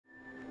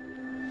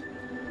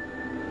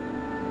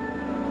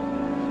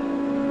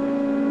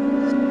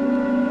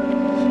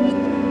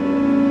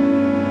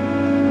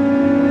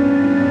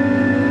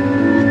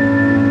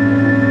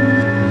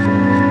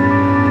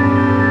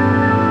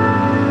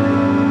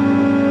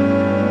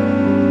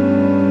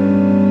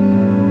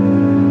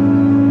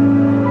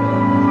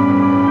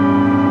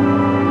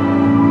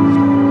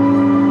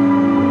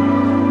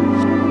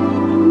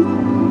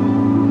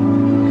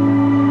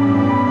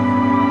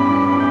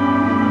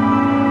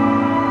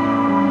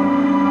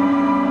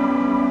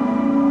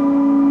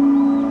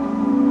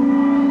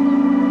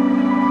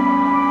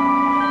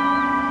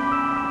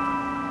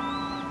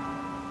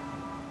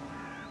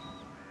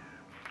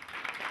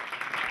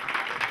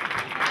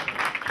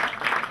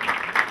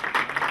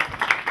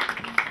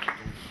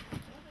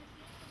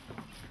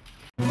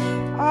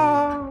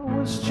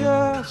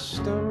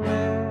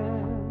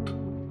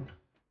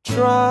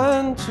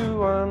trying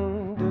to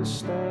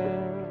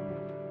understand.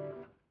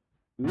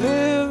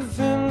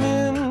 Living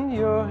in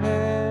your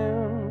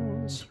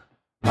hands,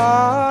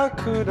 I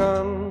could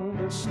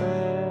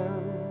understand.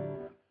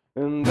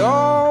 And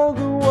all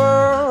the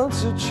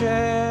world's a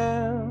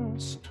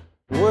chance,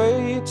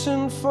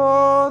 waiting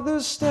for the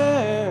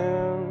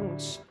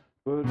stands.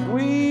 But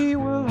we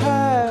will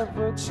have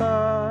a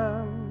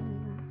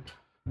time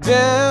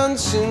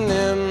dancing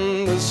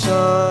in the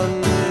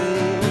sun.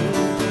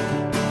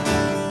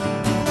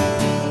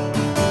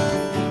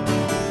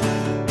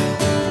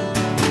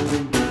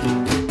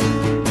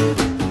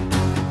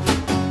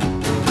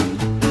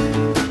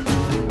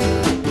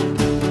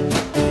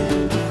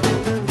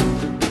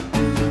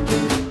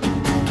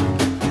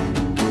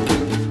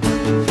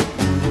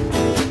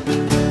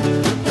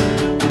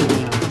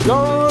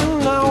 Gone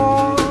now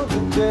are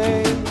the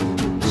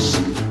days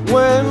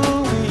when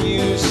we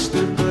used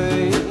to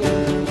play.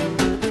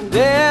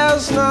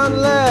 There's not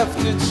left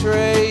a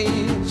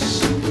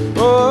trace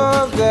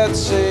of that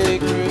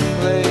sacred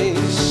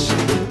place.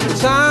 The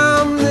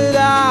time that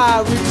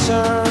I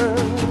return,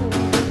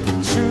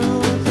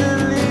 truth that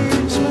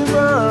leaves me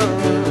burn.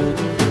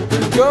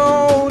 The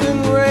golden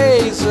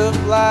rays of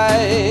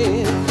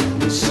light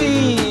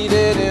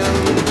seated in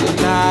the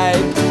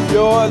night.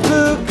 You're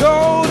the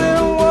golden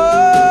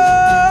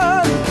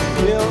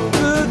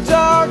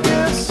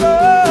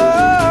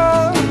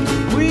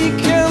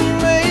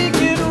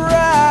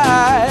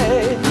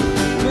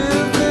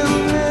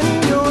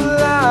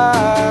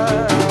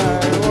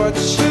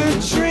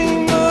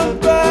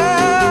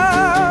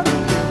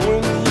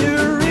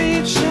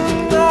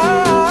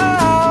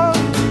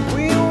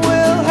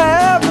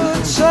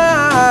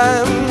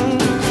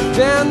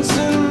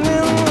dancing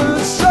in the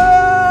sun.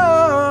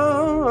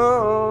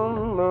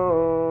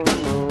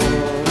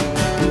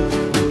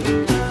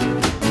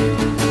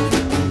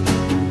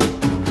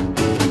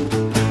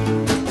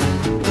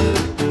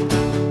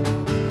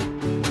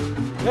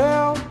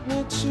 Help me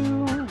to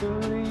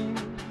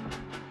believe,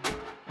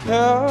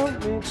 help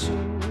me to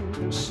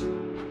receive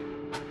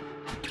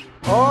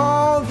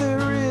all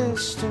there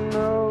is to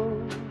know.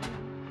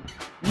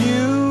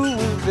 You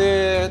were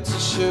there to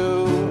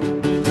show.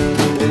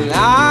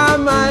 I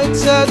might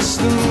touch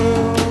the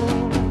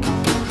moon,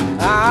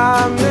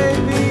 I may